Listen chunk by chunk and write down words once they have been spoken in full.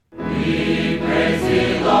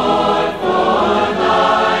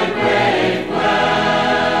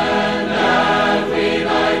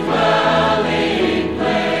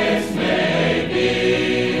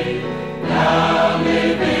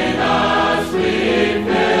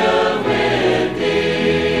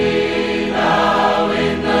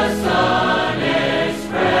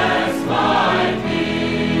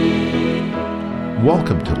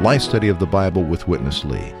Welcome to Life Study of the Bible with Witness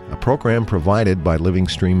Lee, a program provided by Living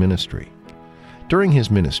Stream Ministry. During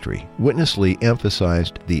his ministry, Witness Lee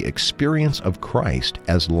emphasized the experience of Christ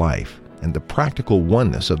as life and the practical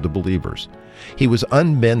oneness of the believers. He was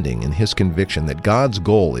unbending in his conviction that God's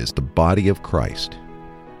goal is the body of Christ.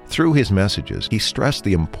 Through his messages, he stressed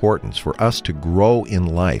the importance for us to grow in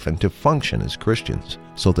life and to function as Christians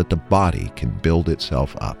so that the body can build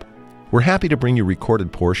itself up. We're happy to bring you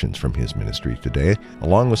recorded portions from his ministry today,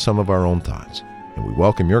 along with some of our own thoughts, and we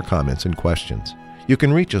welcome your comments and questions. You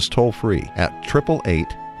can reach us toll-free at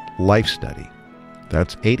 888-LIFE-STUDY.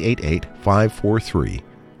 That's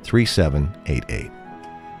 888-543-3788.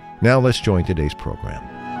 Now let's join today's program.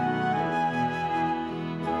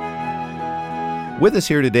 With us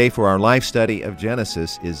here today for our life study of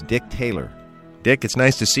Genesis is Dick Taylor. Dick, it's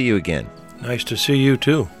nice to see you again. Nice to see you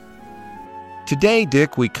too. Today,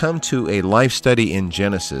 Dick, we come to a life study in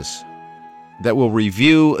Genesis that will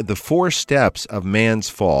review the 4 steps of man's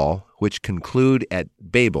fall, which conclude at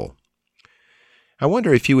Babel. I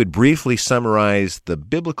wonder if you would briefly summarize the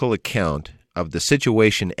biblical account of the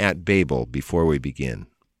situation at Babel before we begin.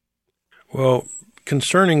 Well,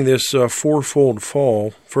 concerning this fourfold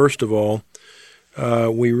fall, first of all,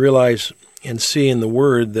 we realize and see in the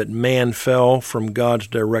Word that man fell from God's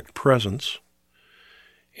direct presence,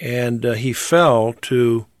 and he fell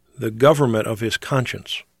to the government of his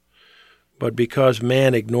conscience. But because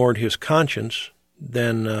man ignored his conscience,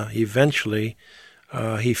 then eventually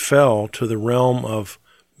he fell to the realm of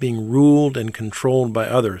being ruled and controlled by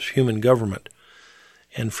others, human government.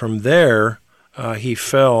 And from there, he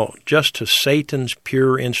fell just to Satan's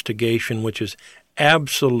pure instigation, which is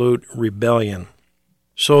absolute rebellion.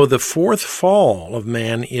 So the 4th fall of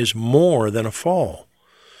man is more than a fall.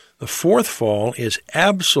 The 4th fall is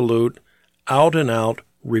absolute, out-and-out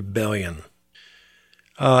rebellion.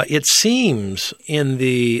 It seems in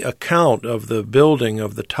the account of the building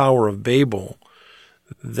of the Tower of Babel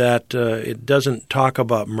that it doesn't talk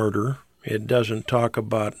about murder. It doesn't talk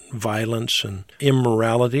about violence and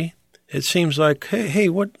immorality. It seems like, hey,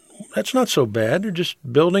 what? That's not so bad. They're just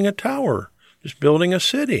building a tower, just building a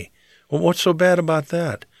city. Well, what's so bad about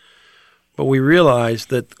that? But we realize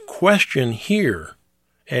that the question here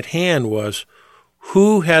at hand was,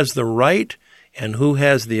 who has the right and who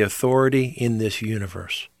has the authority in this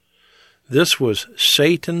universe? This was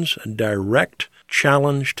Satan's direct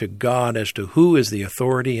challenge to God as to who is the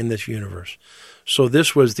authority in this universe. So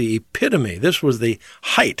this was the epitome, this was the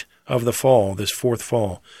height of the fall, this 4th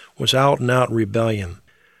fall, was out-and-out rebellion.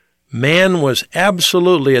 Man was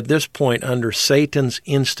absolutely at this point under Satan's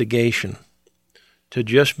instigation to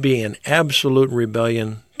just be in absolute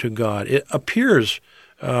rebellion to God. It appears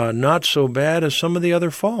not so bad as some of the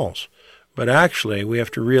other falls. But actually, we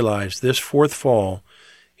have to realize this 4th fall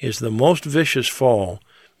is the most vicious fall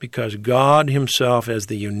because God himself, as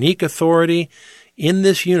the unique authority in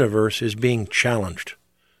this universe, is being challenged.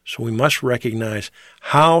 So we must recognize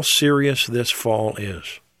how serious this fall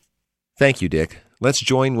is. Thank you, Dick. Let's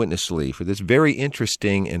join Witness Lee for this very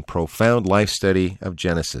interesting and profound life study of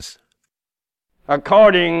Genesis.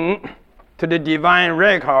 According to the divine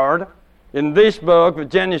record, in this book of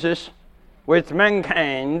Genesis, with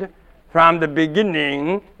mankind, from the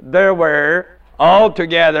beginning, there were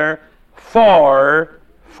altogether 4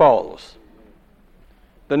 falls.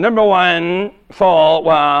 The number 1 fall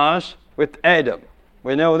was with Adam.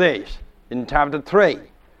 We know this in chapter 3.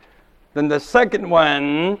 Then the second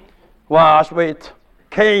one was with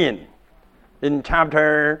Cain in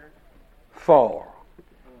chapter 4.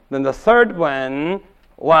 Then the third one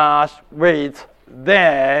was with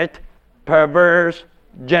that perverse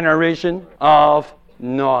generation of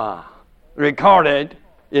Noah, recorded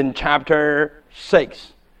in chapter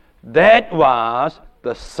 6. That was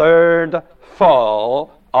the 3rd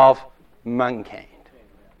fall of mankind.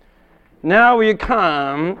 Now we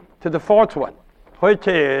come to the 4th one, which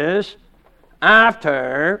is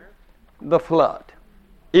after the flood.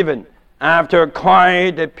 Even after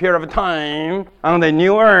quite a period of time on the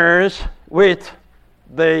new earth with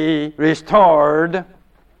the restored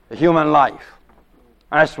human life.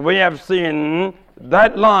 As we have seen,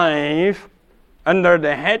 that life under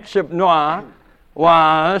the headship of Noah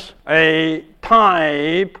was a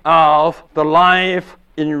type of the life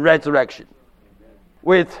in resurrection.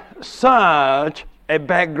 With such a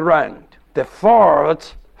background, the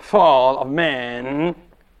 4th fall of man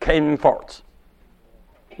came forth.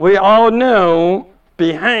 We all know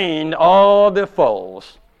behind all the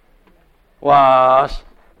falls was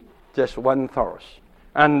just one source.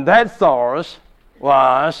 And that source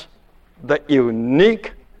was the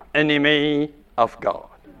unique enemy of God.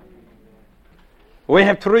 We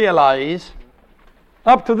have to realize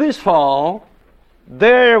Up to this fall,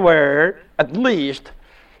 there were at least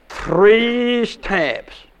 3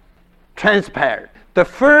 steps transpired. The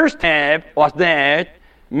first step was that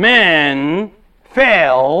man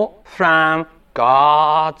fell from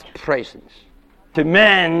God's presence to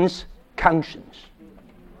man's conscience.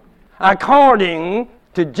 According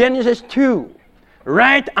to Genesis 2,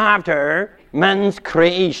 right after man's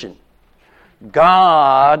creation,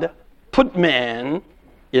 God put man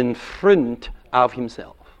in front of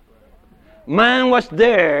himself. Man was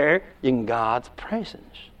there in God's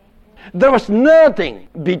presence. There was nothing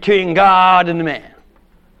between God and man.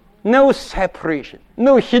 No separation,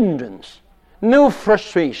 no hindrance, no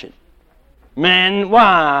frustration. Man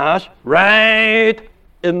was right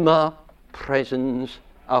in the presence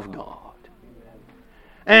of God.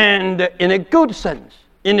 And in a good sense,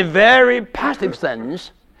 in a very positive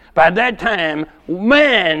sense, by that time,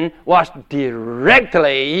 man was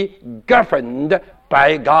directly governed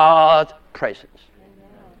by God's presence.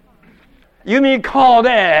 You may call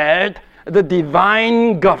that the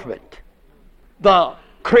divine government. The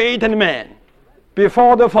created man,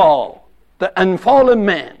 before the fall, the unfallen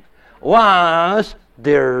man, was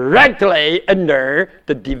directly under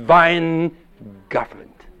the divine government.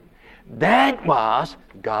 That was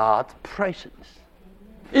God's presence.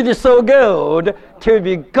 It is so good to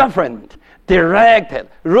be governed, directed,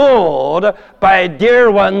 ruled by dear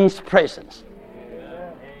one's presence.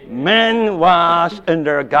 Man was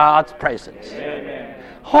under God's presence.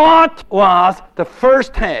 What was the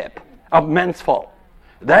first step of man's fall?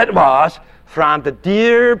 That was from the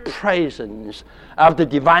dear presence of the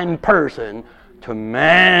divine person to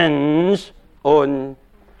man's own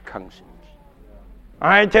conscience.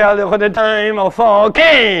 I tell you, when the time of fall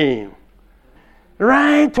came,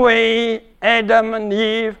 right away Adam and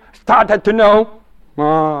Eve started to know,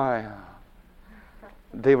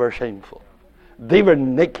 they were shameful. They were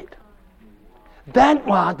naked. That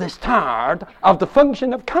was the start of the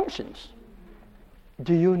function of conscience.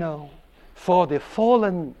 Do you know, for the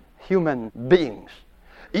fallen human beings,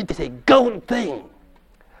 it is a good thing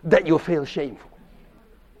that you feel shameful.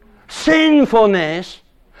 Sinfulness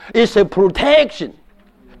is a protection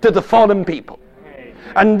to the fallen people.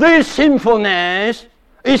 And this sinfulness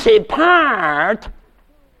is a part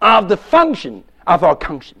of the function of our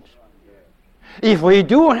conscience. If we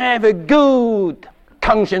do have a good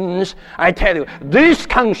conscience, I tell you, this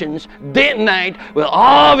conscience, day and night, will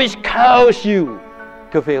always cause you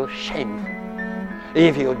to feel shameful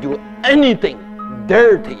if you do anything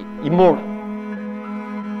dirty, immoral.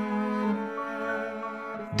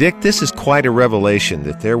 Dick, this is quite a revelation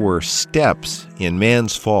that there were steps in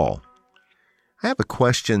man's fall. I have a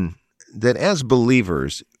question that as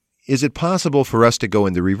believers, is it possible for us to go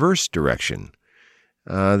in the reverse direction?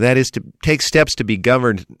 That is to take steps to be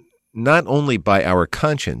governed not only by our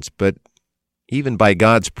conscience, but even by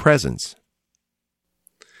God's presence.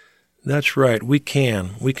 That's right. We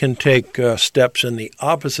can. We can take steps in the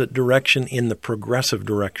opposite direction, in the progressive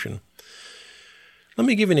direction. Let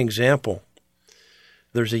me give you an example.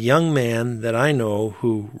 There's a young man that I know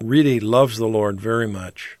who really loves the Lord very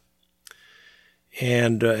much.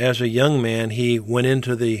 And as a young man, he went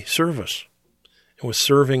into the service and was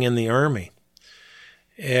serving in the army.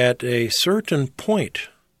 At a certain point,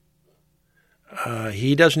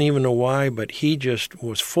 he doesn't even know why, but he just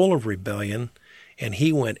was full of rebellion, and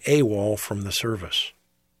he went AWOL from the service.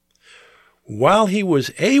 While he was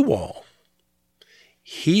AWOL,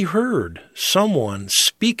 he heard someone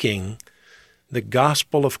speaking the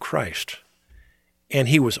gospel of Christ, and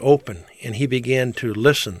he was open, and he began to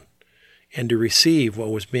listen and to receive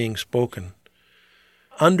what was being spoken.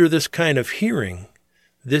 Under this kind of hearing,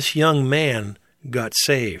 this young man got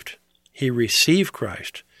saved. He received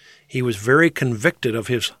Christ. He was very convicted of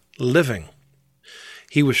his living.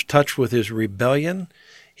 He was touched with his rebellion.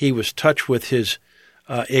 He was touched with his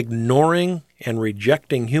ignoring and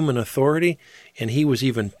rejecting human authority, and he was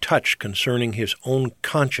even touched concerning his own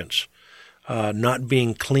conscience not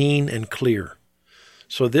being clean and clear.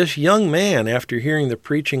 So this young man, after hearing the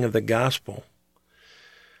preaching of the gospel,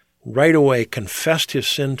 right away confessed his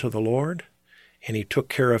sin to the Lord, and he took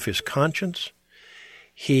care of his conscience.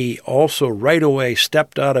 He also right away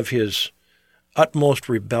stepped out of his utmost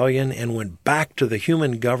rebellion and went back to the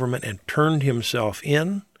human government and turned himself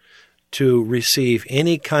in to receive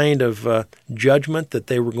any kind of judgment that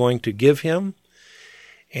they were going to give him.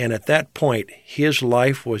 And at that point, his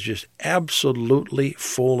life was just absolutely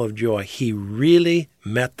full of joy. He really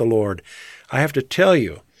met the Lord. I have to tell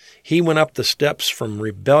you, he went up the steps from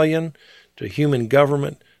rebellion to human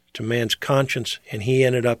government to man's conscience, and he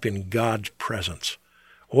ended up in God's presence.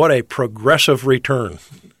 What a progressive return.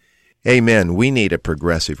 Amen. We need a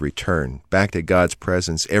progressive return back to God's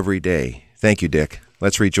presence every day. Thank you, Dick.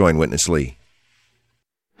 Let's rejoin Witness Lee.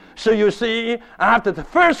 So you see, after the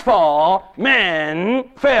first fall, man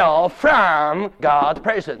fell from God's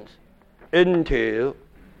presence into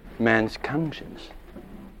man's conscience.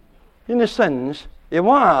 In a sense, it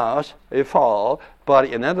was a fall, but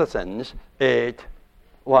in another sense, it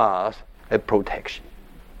was a protection.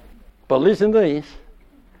 But listen to this.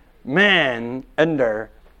 Man, under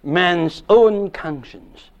man's own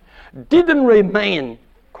conscience, didn't remain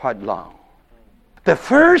quite long. The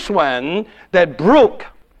first one that broke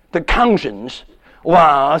the conscience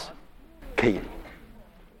was Cain.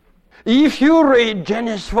 If you read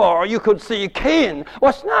Genesis 4, you could see Cain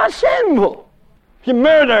was not sinful. He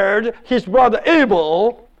murdered his brother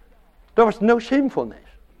Abel. There was no sinfulness.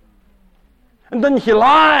 And then he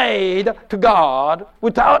lied to God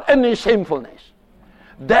without any sinfulness.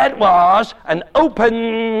 That was an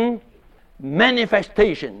open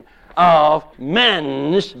manifestation of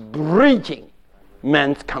man's breaching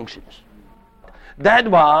man's conscience. That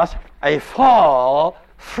was a fall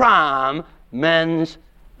from man's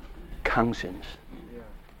conscience.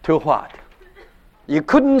 To what? You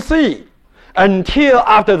couldn't see until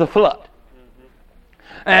after the flood.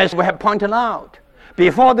 As we have pointed out,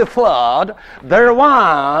 before the flood, there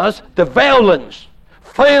was the violence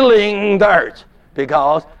filling the earth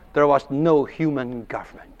because there was no human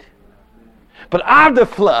government. But after the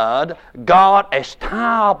flood, God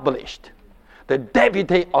established the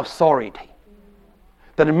deputy authority,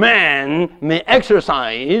 that man may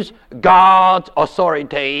exercise God's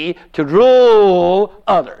authority to rule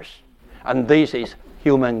others. And this is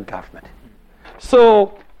human government.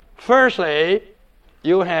 So, firstly,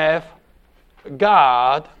 you have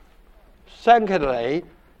God. Secondly,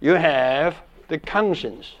 you have the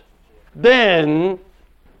conscience. Then,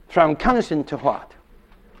 from conscience to what?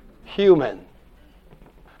 Human.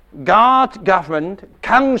 God's government,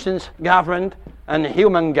 conscience government, and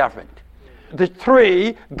human government. The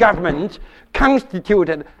three governments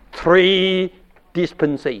constituted three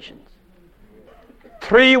dispensations.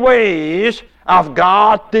 Three ways of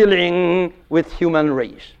God dealing with human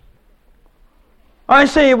race. I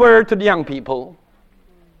say a word to the young people.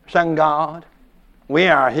 Thank God, we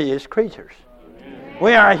are His creatures. Amen.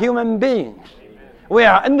 We are human beings. Amen. We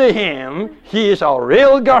are under Him. He is our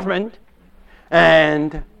real government.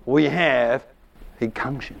 And we have a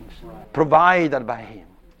conscience provided by Him.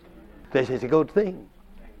 This is a good thing.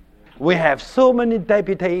 We have so many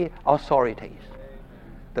deputy authorities.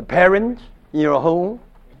 The parents in your home,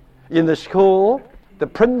 in the school, the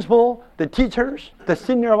principal, the teachers, the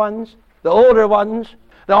senior ones, the older ones,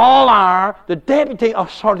 they all are the deputy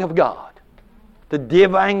authority of God. The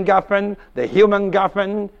divine government, the human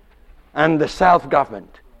government, and the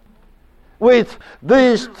self-government. With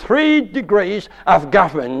these three degrees of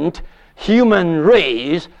government, human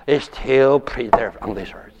race is still preserved on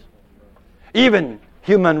this earth. Even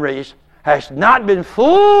human race has not been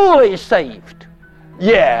fully saved,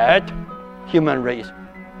 yet human race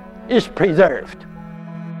is preserved.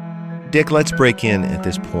 Dick, let's break in at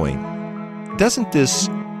this point. Doesn't this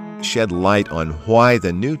shed light on why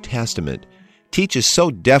the New Testament teaches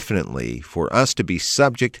so definitely for us to be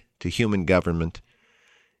subject to human government?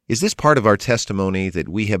 Is this part of our testimony that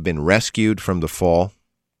we have been rescued from the fall?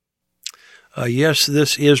 Yes,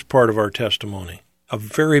 this is part of our testimony, a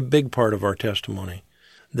very big part of our testimony.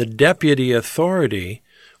 The deputy authority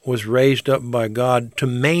was raised up by God to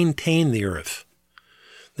maintain the earth.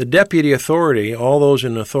 The deputy authority, all those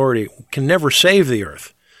in authority, can never save the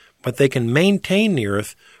earth, but they can maintain the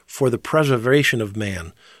earth for the preservation of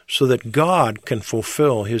man so that God can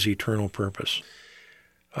fulfill His eternal purpose.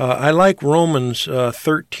 I like Romans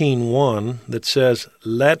 13:1 that says,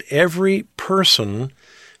 "Let every person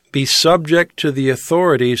be subject to the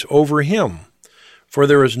authorities over him, for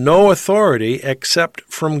there is no authority except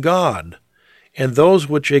from God, and those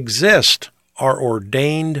which exist are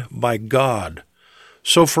ordained by God."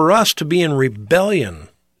 So for us to be in rebellion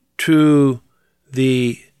to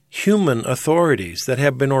the human authorities that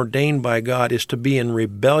have been ordained by God is to be in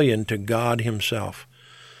rebellion to God Himself.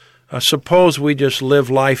 Suppose we just live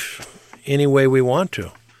life any way we want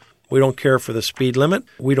to. We don't care for the speed limit.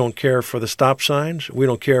 We don't care for the stop signs. We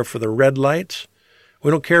don't care for the red lights.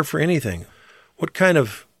 We don't care for anything. What kind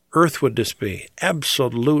of earth would this be?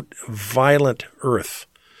 Absolute violent earth.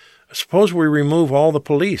 Suppose we remove all the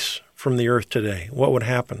police from the earth today. What would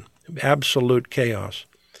happen? Absolute chaos.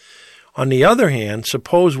 On the other hand,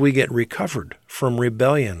 suppose we get recovered from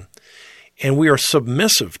rebellion and we are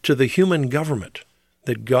submissive to the human government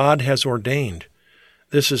that God has ordained.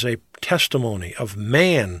 This is a testimony of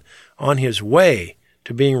man on his way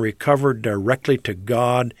to being recovered directly to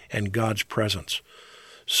God and God's presence.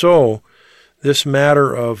 So, this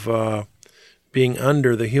matter of being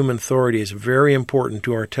under the human authority is very important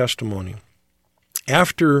to our testimony.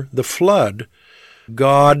 After the flood,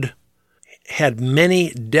 God had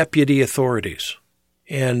many deputy authorities.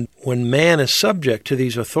 And when man is subject to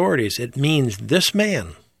these authorities, it means this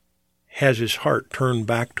man has his heart turned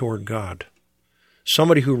back toward God.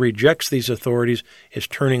 Somebody who rejects these authorities is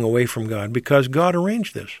turning away from God because God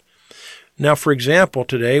arranged this. Now, for example,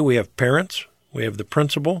 today we have parents, we have the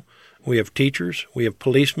principal, we have teachers, we have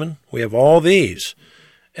policemen, we have all these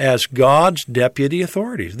as God's deputy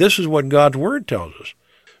authorities. This is what God's Word tells us.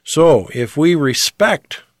 So, if we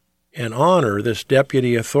respect and honor this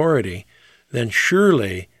deputy authority, then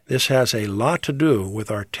surely this has a lot to do with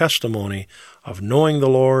our testimony of knowing the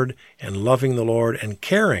Lord and loving the Lord and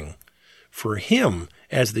caring for Him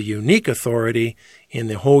as the unique authority in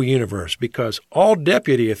the whole universe, because all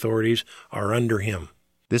deputy authorities are under Him.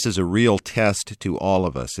 This is a real test to all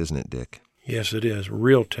of us, isn't it, Dick? Yes, it is.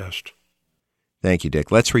 Real test. Thank you, Dick.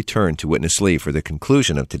 Let's return to Witness Lee for the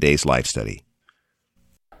conclusion of today's life study.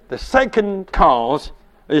 The second cause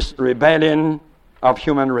is rebellion of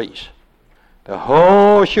human race. The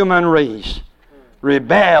whole human race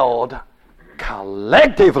rebelled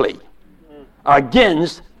collectively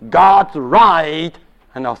against God's right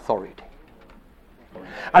and authority.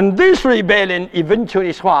 And this rebellion eventually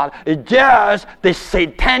is what? It's just the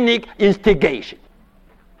satanic instigation.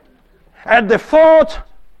 At the fourth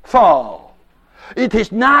fall, it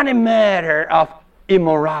is not a matter of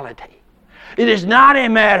immorality. It is not a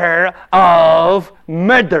matter of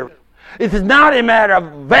murder. It is not a matter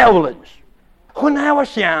of violence. When I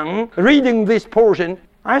was young, reading this portion,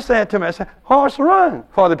 I said to myself, what's wrong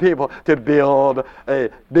for the people to build a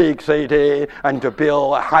big city and to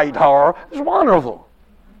build a high tower? It's wonderful.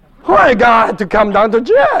 Why God had to come down to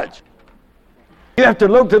judge? You have to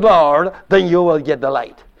look to the Lord, then you will get the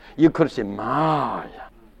light. You could say, my.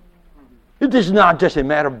 It is not just a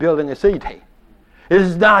matter of building a city. It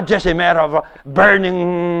is not just a matter of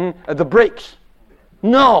burning the bricks.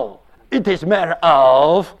 No, it is a matter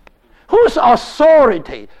of whose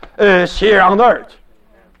authority is here on earth.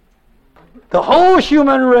 The whole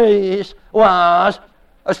human race was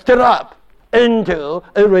stirred up into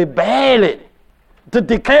a rebellion to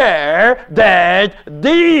declare that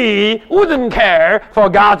they wouldn't care for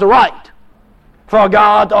God's right, for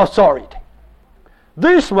God's authority.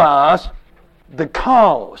 This was the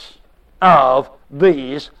cause of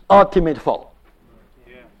this ultimate fall.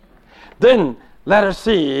 Then let us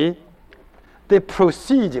see the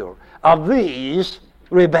procedure of this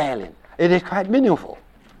rebellion. It is quite meaningful.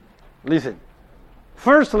 Listen.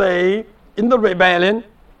 Firstly, in the rebellion,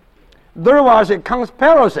 there was a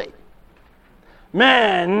conspiracy.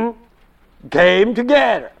 Men came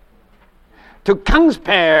together to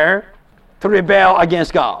conspire to rebel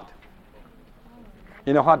against God.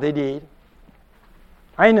 You know what they did?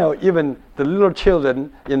 I know even the little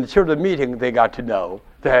children in the children meeting, they got to know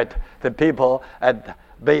that the people at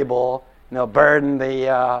Babel, burned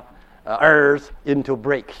the earth into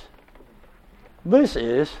bricks. This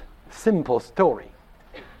is simple story.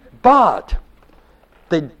 But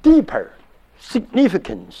the deeper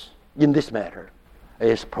significance in this matter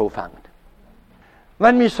is profound.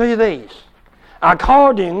 Let me say this.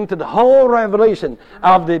 According to the whole revelation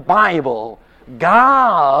of the Bible,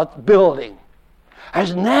 God's building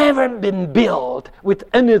has never been built with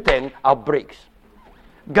anything of bricks.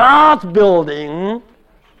 God's building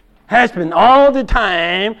has been all the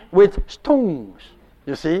time with stones,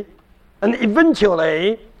 you see, and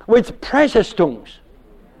eventually with precious stones.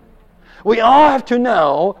 We all have to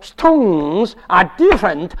know stones are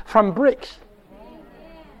different from bricks.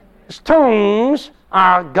 Stones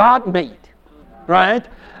are God-made, right?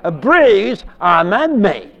 Bricks are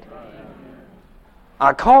man-made.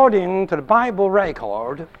 According to the Bible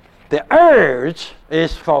record, the earth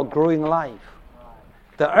is for growing life.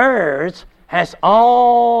 The earth has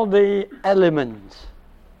all the elements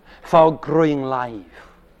for growing life.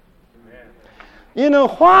 You know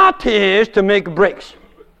what is to make bricks?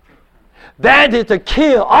 That is to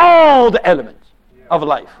kill all the elements of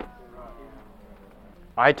life.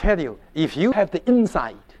 I tell you, if you have the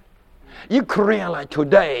insight, you could realize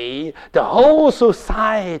today the whole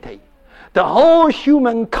society, the whole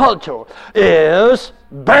human culture is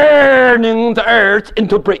burning the earth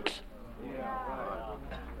into bricks.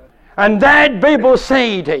 And that Babel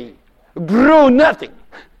city grew nothing.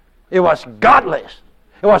 It was godless.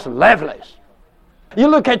 It was lifeless. You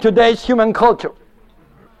look at today's human culture.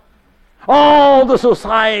 All the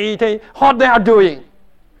society, what they are doing,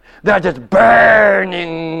 they are just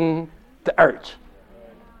burning the earth.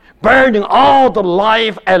 burning all the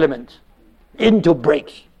life elements into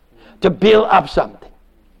bricks to build up something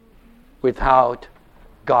without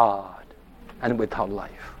God and without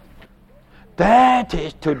life. That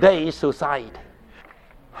is today's society.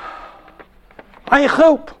 I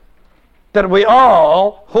hope that we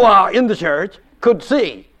all who are in the church could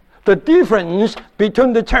see the difference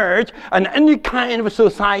between the church and any kind of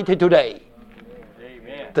society today.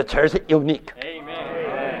 Amen. The church is unique.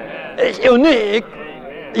 Amen. It's unique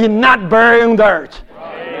in not burying the earth.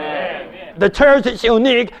 Amen. The church is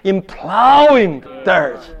unique in plowing the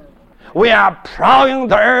earth. We are plowing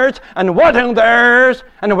the earth and watering the earth,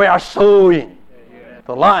 and we are sowing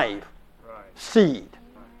the life seed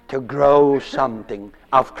to grow something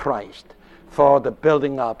of Christ for the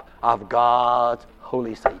building up of God's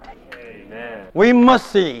holy city. Amen. We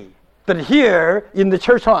must see that here in the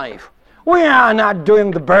church life, we are not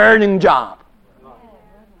doing the burning job.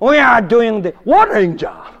 We are doing the watering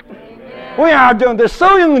job. Amen. We are doing the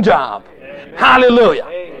sowing job. Amen. Hallelujah.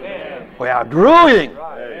 Amen. We are growing,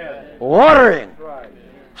 watering,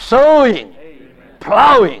 sowing,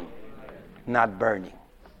 plowing, not burning,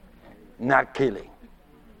 not killing.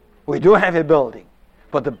 We do have a building,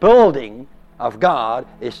 but the building of God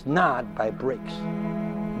is not by bricks,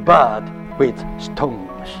 but with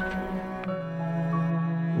stones.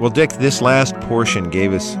 Well, Dick, this last portion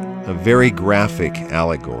gave us a very graphic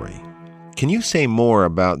allegory. Can you say more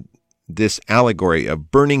about this allegory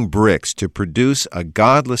of burning bricks to produce a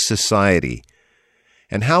godless society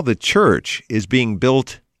and how the church is being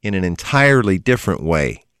built in an entirely different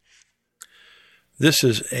way? This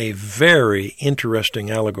is a very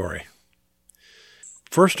interesting allegory.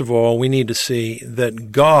 First of all, we need to see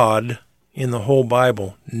that God in the whole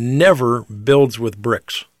Bible never builds with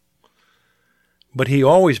bricks, but he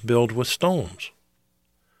always builds with stones.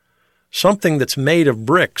 Something that's made of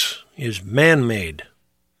bricks is man-made,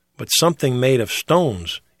 but something made of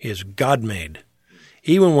stones is God-made.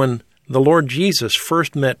 Even when the Lord Jesus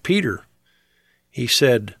first met Peter, he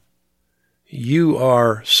said, "You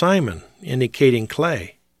are Simon," indicating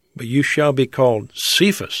clay, "but you shall be called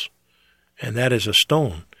Cephas," and that is a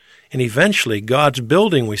stone. And eventually God's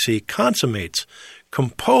building, we see, consummates,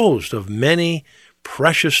 composed of many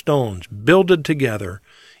precious stones, builded together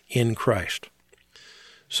in Christ.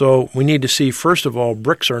 So we need to see, first of all,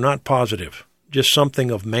 bricks are not positive, just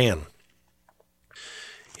something of man.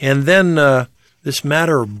 And then this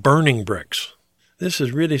matter of burning bricks. This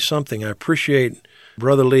is really something. I appreciate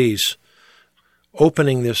Brother Lee's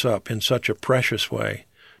opening this up in such a precious way.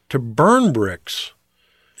 To burn bricks,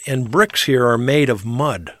 and bricks here are made of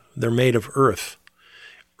mud. They're made of earth.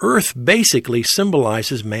 Earth basically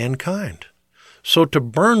symbolizes mankind. So to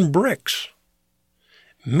burn bricks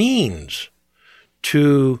means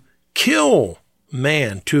to kill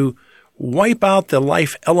man, to wipe out the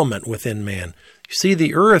life element within man. You see,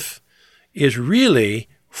 the earth is really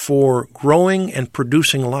for growing and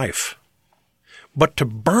producing life. But to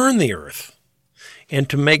burn the earth and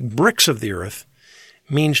to make bricks of the earth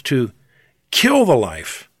means to kill the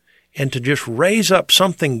life and to just raise up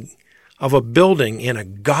something of a building in a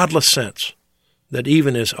godless sense that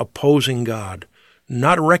even is opposing God,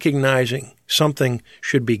 not recognizing something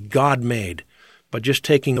should be God-made, but just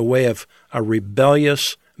taking the way of a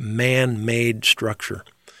rebellious, man-made structure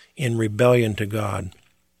in rebellion to God.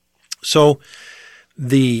 So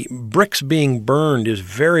the bricks being burned is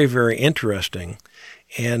very, very interesting.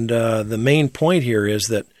 And the main point here is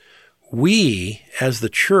that we, as the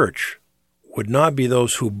church, would not be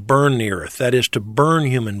those who burn the earth, that is, to burn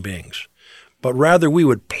human beings, but rather we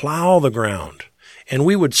would plow the ground and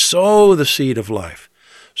we would sow the seed of life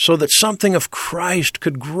so that something of Christ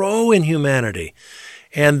could grow in humanity.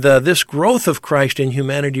 And this growth of Christ in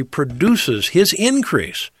humanity produces his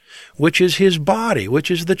increase, which is his body,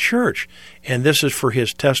 which is the church. And this is for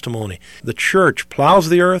his testimony. The church plows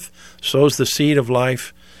the earth, sows the seed of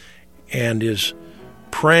life, and is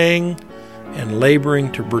praying and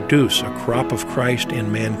laboring to produce a crop of Christ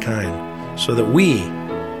in mankind so that we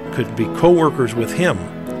could be co-workers with him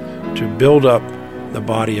to build up the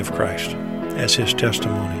body of Christ as his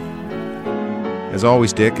testimony. As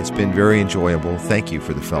always, Dick, it's been very enjoyable. Thank you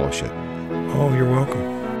for the fellowship. Oh, you're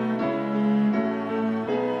welcome.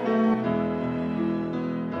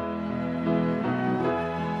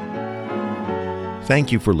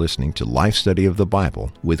 Thank you for listening to Life Study of the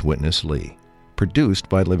Bible with Witness Lee, produced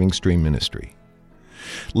by Living Stream Ministry.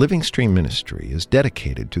 Living Stream Ministry is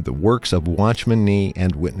dedicated to the works of Watchman Nee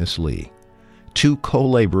and Witness Lee, two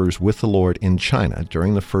co-laborers with the Lord in China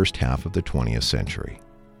during the first half of the 20th century.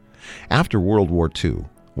 After World War II,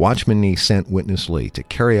 Watchman Nee sent Witness Lee to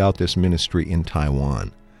carry out this ministry in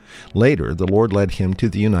Taiwan, Later, the Lord led him to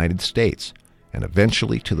the United States and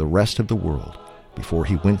eventually to the rest of the world before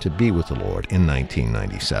he went to be with the Lord in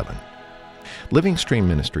 1997. Living Stream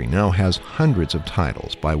Ministry now has hundreds of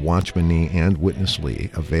titles by Watchman Nee and Witness Lee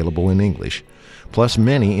available in English, plus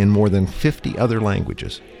many in more than 50 other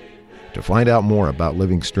languages. To find out more about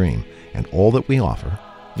Living Stream and all that we offer,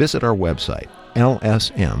 visit our website,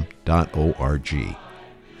 lsm.org.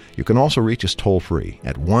 You can also reach us toll-free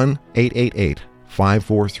at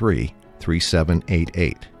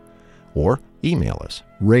 1-888-543-3788 or email us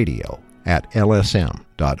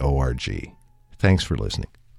radio@lsm.org. Thanks for listening.